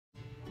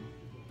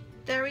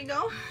There we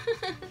go.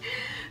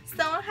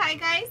 So hi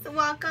guys,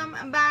 welcome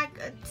back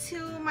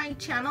to my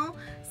channel.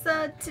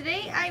 So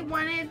today I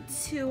wanted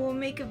to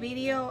make a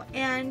video,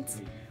 and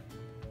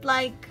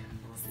like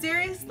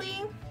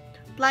seriously,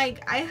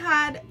 like I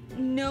had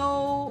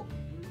no,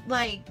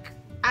 like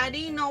I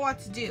didn't know what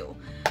to do.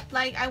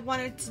 Like I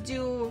wanted to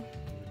do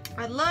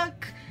a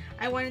look,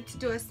 I wanted to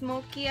do a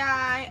smoky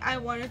eye, I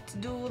wanted to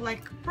do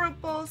like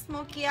purple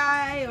smoky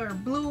eye or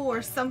blue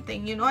or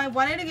something, you know. I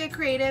wanted to get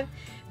creative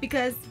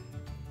because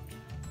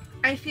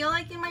I feel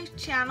like in my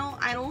channel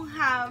I don't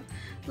have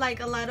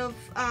like a lot of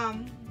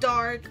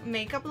dark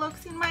makeup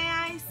looks in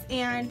my eyes,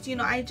 and you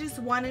know, I just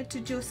wanted to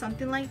do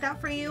something like that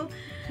for you,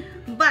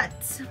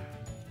 but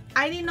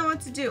I didn't know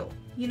what to do.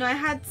 You know, I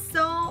had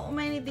so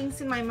many things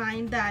in my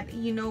mind that,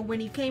 you know,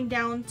 when it came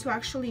down to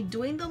actually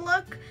doing the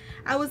look,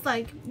 I was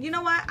like, you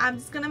know what, I'm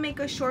just gonna make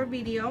a short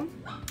video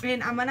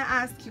and I'm gonna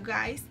ask you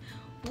guys,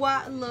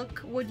 what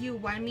look would you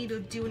want me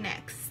to do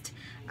next?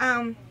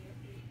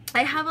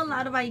 I have a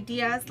lot of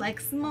ideas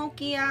like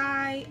smoky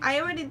eye.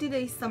 I already did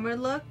a summer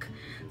look,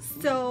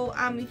 so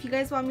if you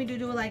guys want me to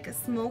do like a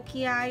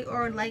smoky eye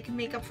or like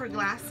makeup for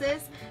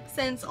glasses,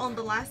 since on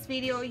the last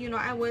video, you know,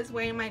 I was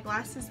wearing my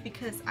glasses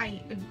because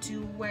I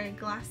do wear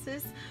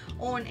glasses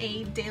on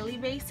a daily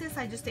basis.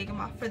 I just take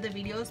them off for the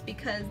videos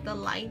because the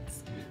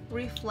lights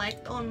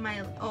reflect on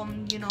my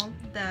you know,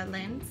 the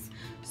lens.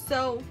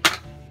 So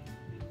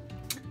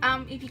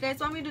if you guys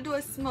want me to do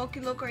a smoky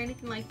look or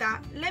anything like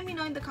that, let me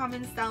know in the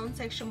comments down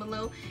section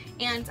below,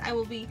 and I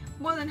will be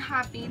more than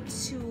happy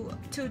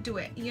to do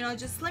it. You know,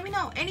 just let me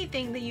know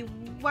anything that you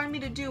want me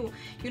to do.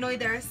 You know,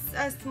 either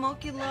a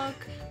smoky look,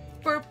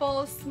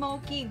 purple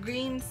smoky,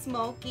 green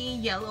smoky,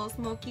 yellow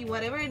smoky,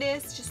 whatever it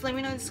is, just let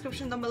me know in the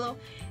description down below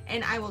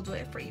and I will do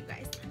it for you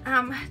guys.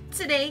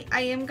 Today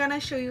I am gonna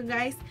show you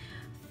guys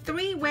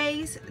 3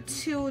 ways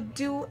to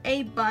do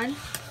a bun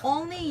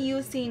only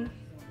using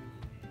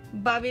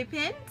bobby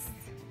pins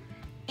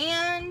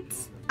and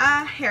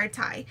a hair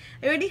tie.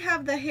 I already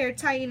have the hair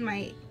tie in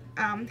my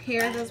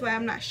hair, that's why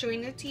I'm not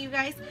showing it to you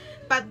guys,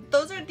 but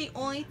those are the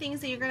only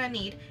things that you're gonna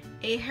need: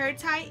 a hair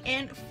tie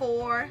and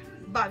 4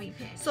 bobby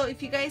pins. So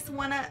if you guys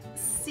want to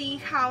see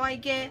how I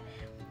get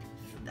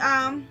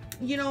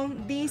you know,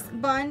 these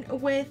bun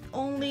with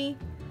only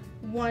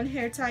 1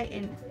 hair tie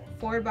and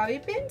 4 bobby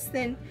pins,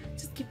 then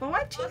just keep on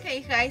watching.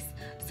 Okay guys,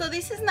 so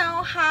this is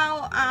now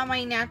how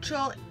my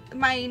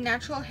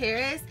natural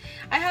hair is.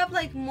 I have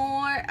like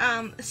more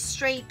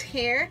straight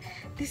hair.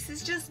 This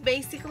is just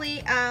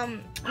basically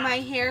my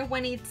hair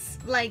when it's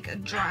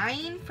like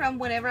drying from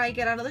whenever I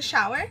get out of the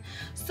shower.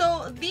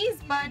 So these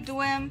buns do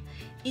them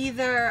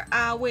either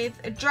with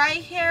dry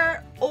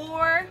hair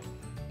or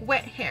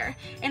wet hair,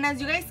 and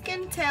as you guys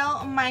can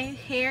tell, my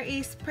hair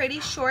is pretty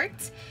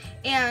short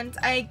and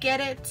I get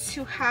it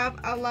to have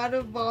a lot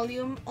of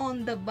volume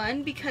on the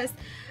bun because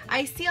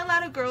I see a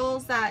lot of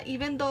girls that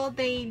even though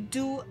they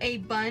do a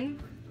bun,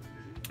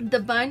 the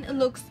bun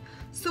looks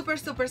super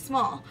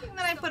small. The thing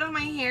that I put on my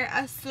hair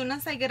as soon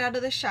as I get out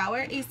of the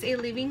shower is a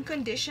leave-in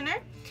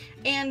conditioner,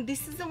 and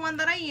this is the one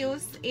that I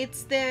use.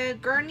 It's the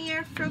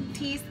Garnier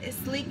Fructis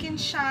Sleek and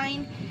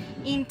Shine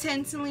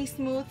Intensely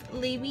Smooth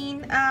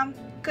Leave-In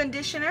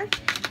conditioner,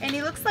 and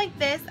it looks like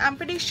this. I'm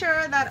pretty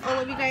sure that all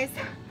of you guys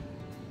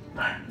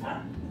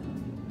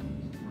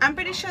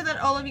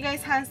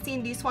have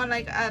seen this one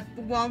like at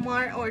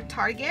Walmart or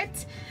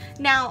Target.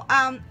 Now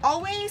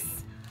always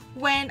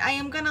when I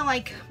am gonna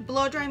like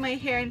blow dry my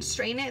hair and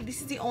straighten it,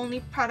 this is the only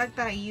product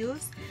that I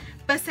use.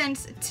 But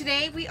since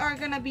today we are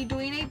gonna be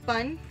doing a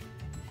bun,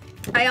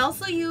 I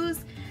also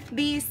use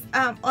these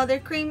other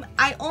cream.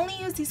 I only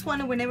use this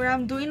one whenever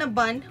I'm doing a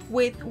bun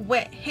with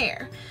wet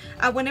hair.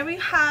 Whenever you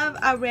have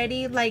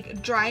already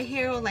like dry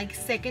hair or like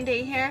second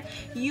day hair,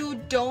 you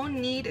don't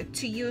need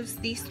to use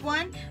this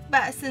one,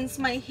 but since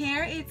my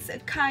hair is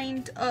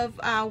kind of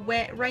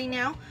wet right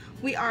now,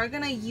 we are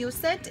gonna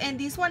use it. And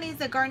this one is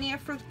the Garnier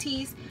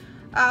Fructis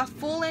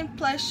Full and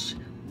Plush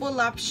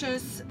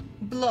Voluptuous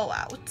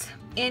Blowout,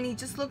 and it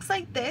just looks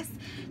like this.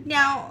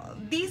 Now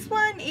this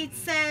one, it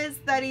says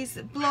that is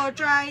blow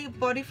dry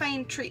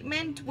bodifying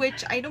treatment,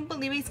 which I don't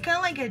believe. It's kind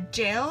of like a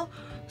gel.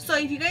 So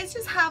if you guys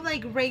just have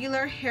like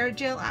regular hair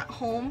gel at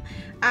home,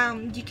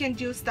 you can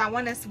use that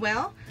one as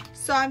well.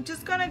 So I'm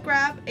just gonna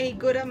grab a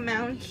good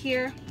amount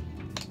here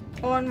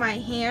on my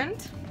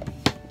hand,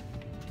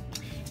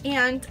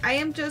 and I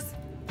am just,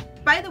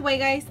 by the way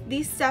guys,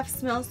 this stuff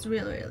smells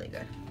really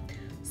good.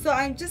 So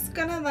I'm just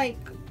gonna like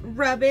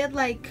rub it,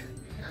 like,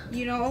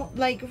 you know,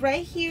 like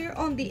right here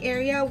on the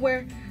area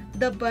where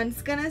the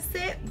bun's gonna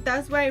sit.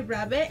 That's where I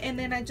rub it, and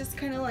then I just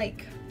kind of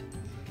like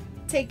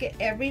take it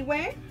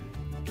everywhere.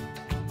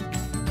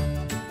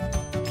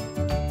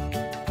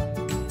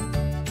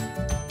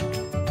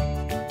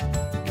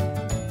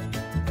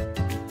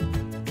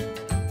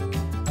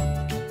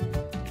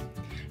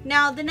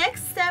 Now the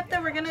next step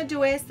that we're gonna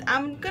do is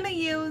I'm gonna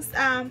use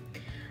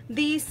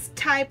these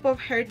type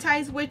of hair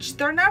ties, which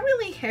they're not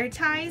really hair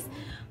ties.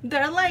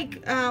 They're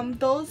like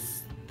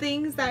those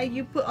things that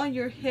you put on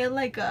your head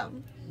like a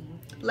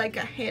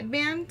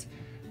headband.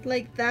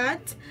 like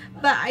that,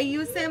 but I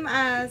use them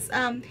as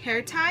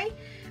hair tie.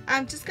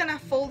 I'm just gonna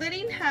fold it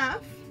in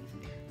half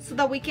so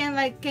that we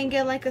can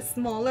get like a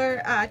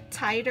smaller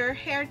tighter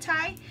hair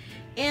tie,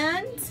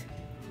 and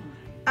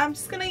I'm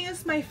just gonna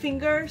use my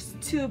fingers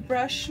to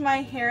brush my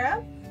hair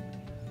up.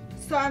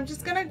 So I'm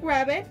just gonna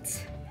grab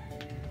it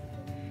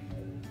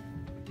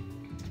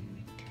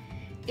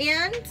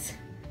and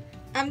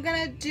I'm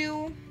gonna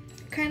do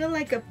kind of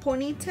like a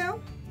ponytail.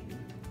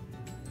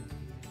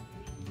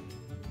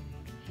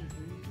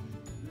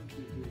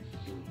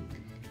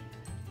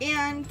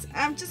 And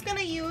I'm just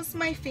gonna use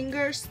my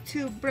fingers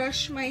to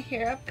brush my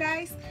hair up,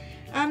 guys.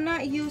 I'm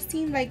not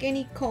using like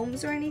any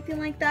combs or anything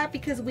like that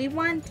because we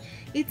want,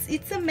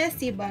 it's a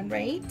messy bun,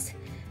 right?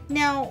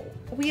 Now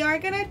we are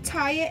gonna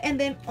tie it, and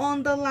then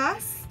on the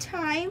last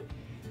time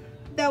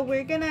that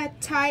we're gonna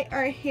tie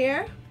our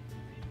hair,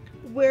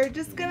 we're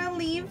just gonna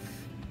leave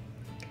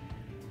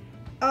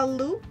a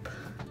loop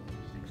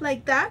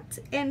like that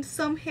and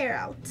some hair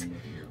out.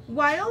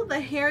 While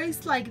the hair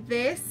is like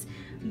this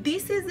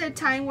is the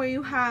time where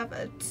you have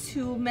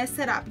to mess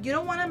it up. You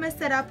don't want to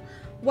mess it up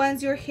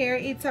once your hair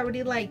it's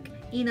already like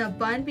in a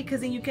bun, because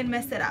then you can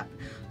mess it up.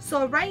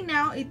 So right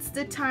now it's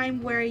the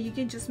time where you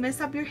can just mess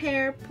up your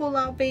hair, pull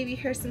out baby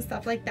hairs and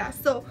stuff like that.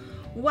 So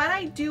what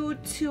I do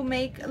to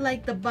make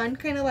like the bun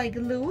kind of like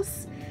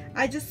loose,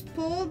 I just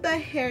pull the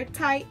hair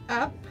tie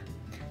up,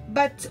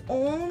 but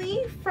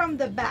only from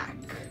the back.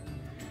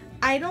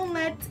 I don't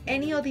let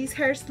any of these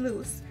hairs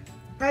loose.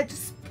 I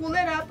just pull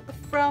it up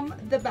from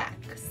the back.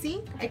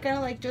 See, I kind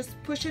of like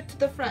just push it to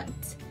the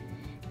front,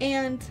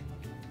 and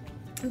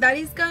that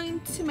is going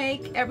to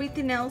make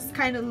everything else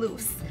kind of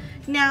loose.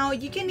 Now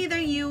you can either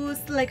use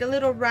like a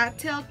little rat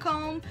tail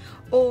comb,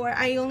 or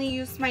I only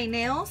use my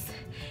nails,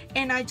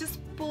 and I just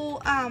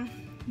pull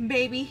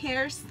baby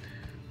hairs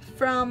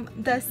from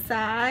the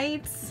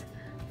sides,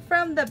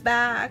 from the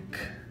back.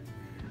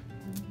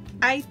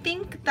 I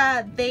think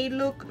that they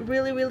look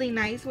really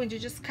nice when you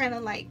just kind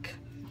of like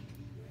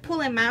pull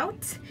them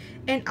out.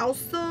 And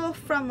also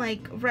from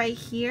like right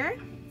here,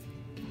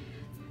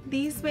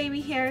 these baby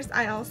hairs,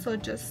 I also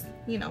just,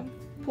 you know,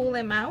 pull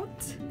them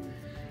out.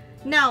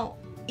 Now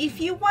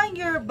if you want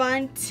your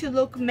bun to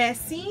look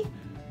messy,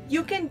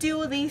 you can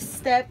do this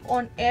step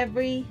on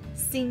every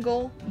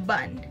single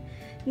bun.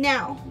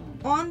 Now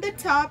on the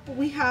top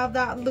we have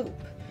that loop,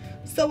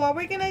 so what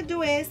we're gonna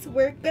do is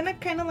we're gonna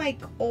kind of like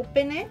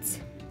open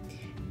it,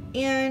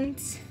 and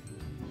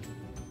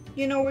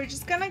you know, we're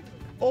just gonna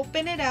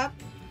open it up,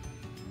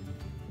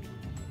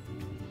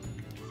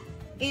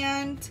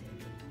 and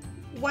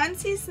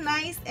once it's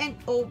nice and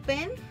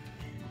open,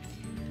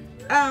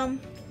 I'm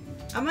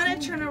gonna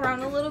turn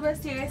around a little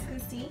bit so you guys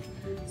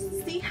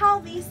can see how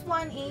this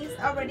one is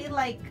already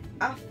like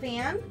a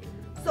fan.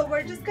 So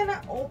we're just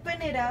gonna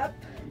open it up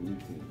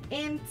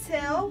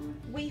until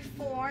we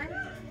form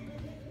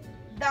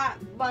that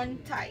bun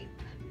type.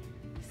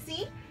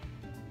 See?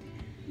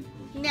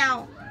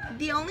 Now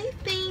the only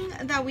thing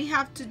that we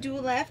have to do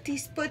left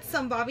is put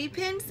some bobby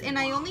pins, and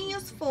I only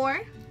use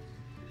 4.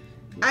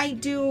 I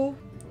do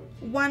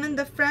one on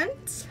the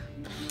front,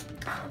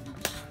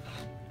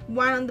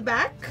 one on the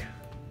back,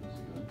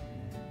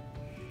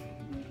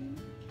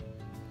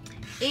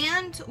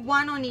 and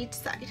one on each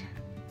side.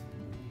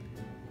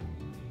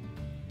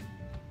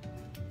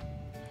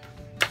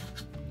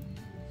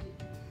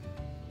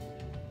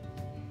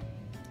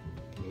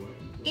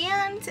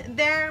 And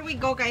there we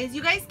go, guys.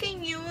 You guys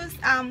can use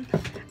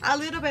a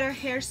little bit of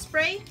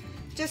hairspray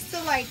just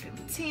to like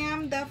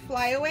tame the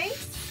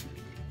flyaways.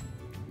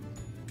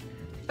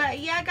 But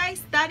yeah,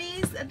 guys, that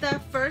is the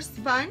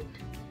first bun.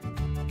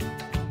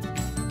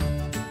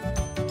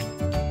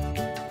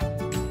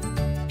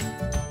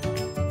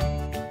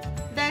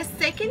 The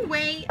second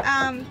way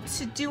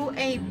to do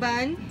a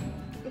bun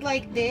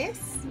like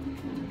this,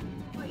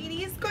 it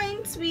is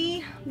going to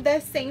be the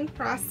same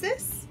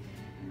process.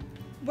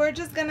 We're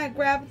just gonna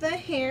grab the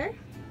hair,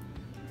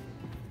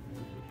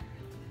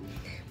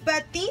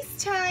 but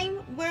this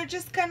time we're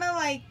just gonna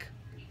like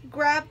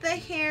grab the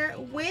hair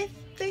with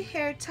the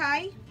hair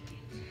tie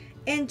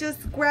and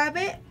just grab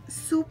it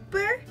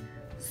super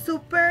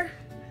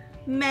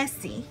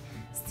messy.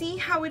 See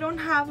how we don't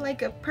have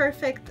like a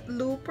perfect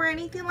loop or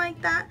anything like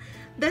that?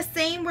 The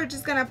same, we're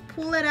just gonna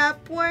pull it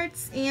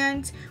upwards,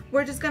 and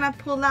we're just gonna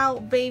pull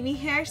out baby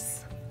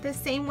hairs the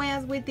same way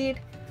as we did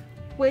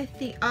with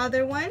the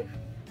other one.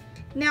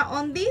 Now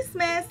on this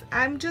mess,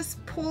 I'm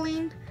just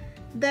pulling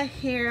the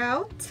hair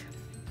out,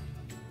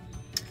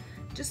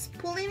 just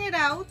pulling it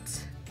out,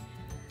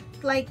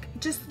 like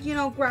just, you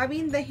know,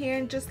 grabbing the hair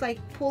and just like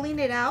pulling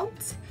it out.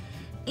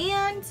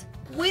 And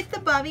with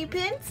the bobby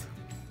pins,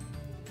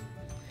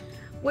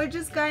 we're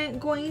just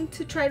going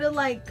to try to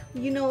like,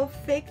 you know,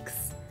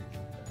 fix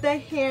the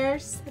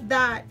hairs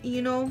that,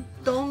 you know,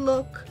 don't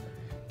look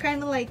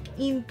kind of like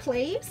in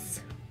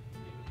place.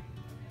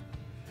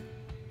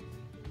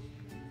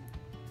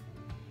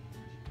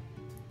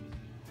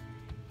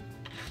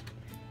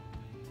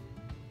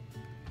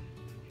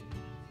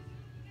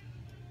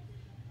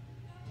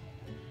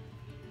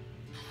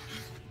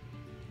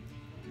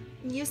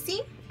 you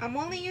see, I'm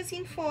only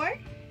using 4,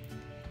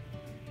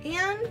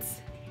 and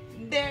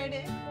there it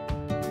is.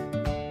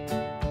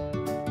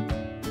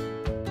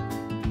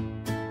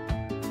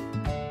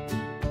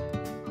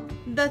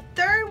 The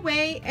third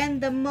way and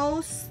the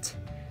most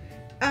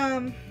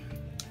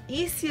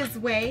easiest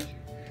way,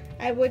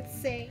 I would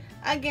say,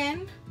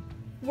 again,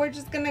 we're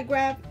just gonna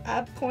grab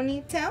a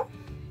ponytail.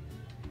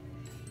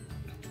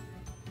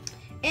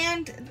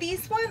 And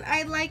this one,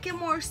 I like it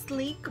more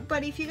sleek,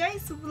 but if you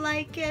guys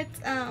like it,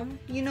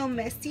 you know,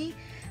 messy,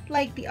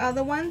 like the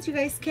other ones, you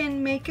guys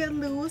can make it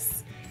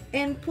loose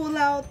and pull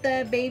out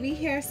the baby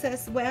hairs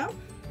as well.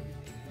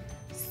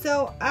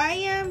 So I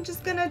am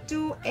just gonna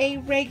do a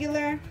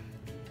regular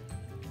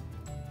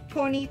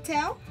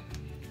ponytail.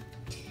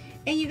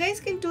 And you guys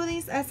can do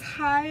this as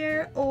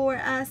higher or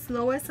as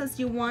lowest as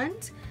you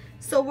want.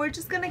 So we're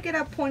just gonna get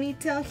a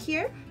ponytail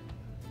here.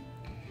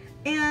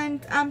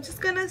 And I'm just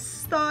gonna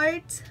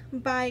start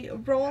by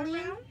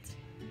rolling.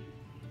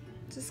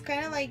 Just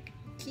kind of like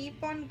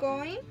keep on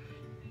going.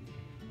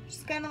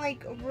 Just kind of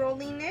like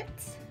rolling it.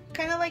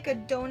 Kind of like a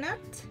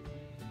donut.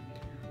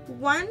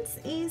 Once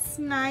it's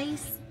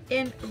nice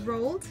and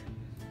rolled,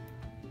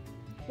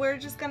 we're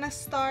just gonna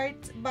start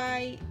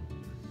by,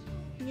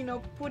 you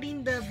know,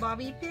 putting the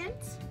bobby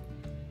pins.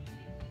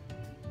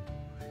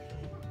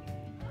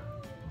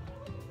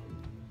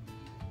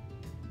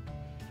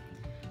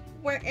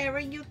 Wherever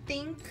you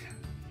think,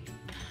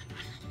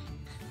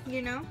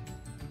 you know,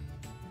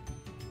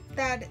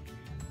 that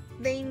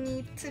they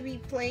need to be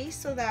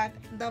placed so that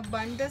the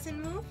bun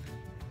doesn't move.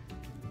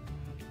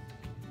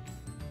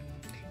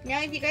 Now,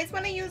 if you guys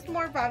want to use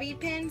more bobby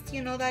pins,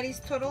 you know, that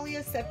is totally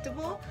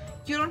acceptable.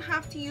 You don't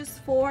have to use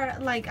 4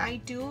 like I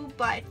do,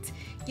 but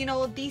you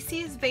know, this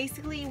is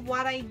basically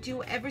what I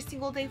do every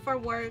single day for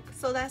work,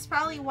 so that's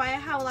probably why I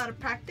have a lot of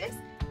practice.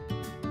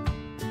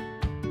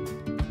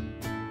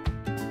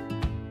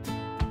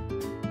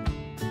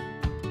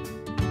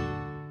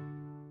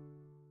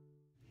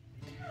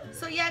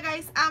 So yeah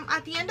guys,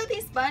 at the end of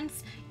these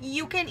buns,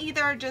 you can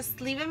either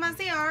just leave them as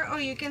they are, or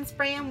you can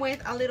spray them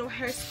with a little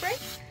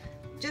hairspray,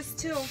 just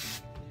to,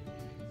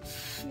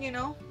 you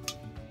know,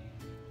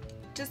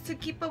 just to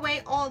keep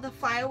away all the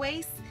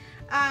flyaways.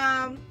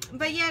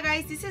 But yeah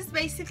guys, this is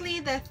basically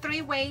the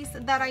 3 ways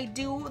that I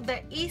do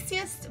the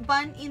easiest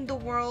bun in the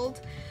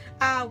world,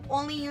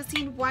 only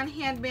using 1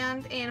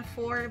 headband and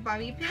 4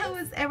 bobby pins. That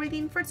was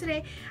everything for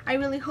today. I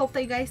really hope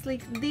that you guys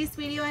liked this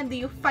video and do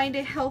you find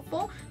it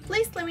helpful.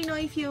 Please let me know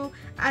if you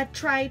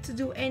try to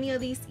do any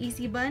of these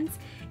easy buns,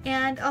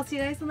 and I'll see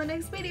you guys in the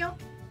next video.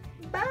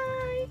 Bye.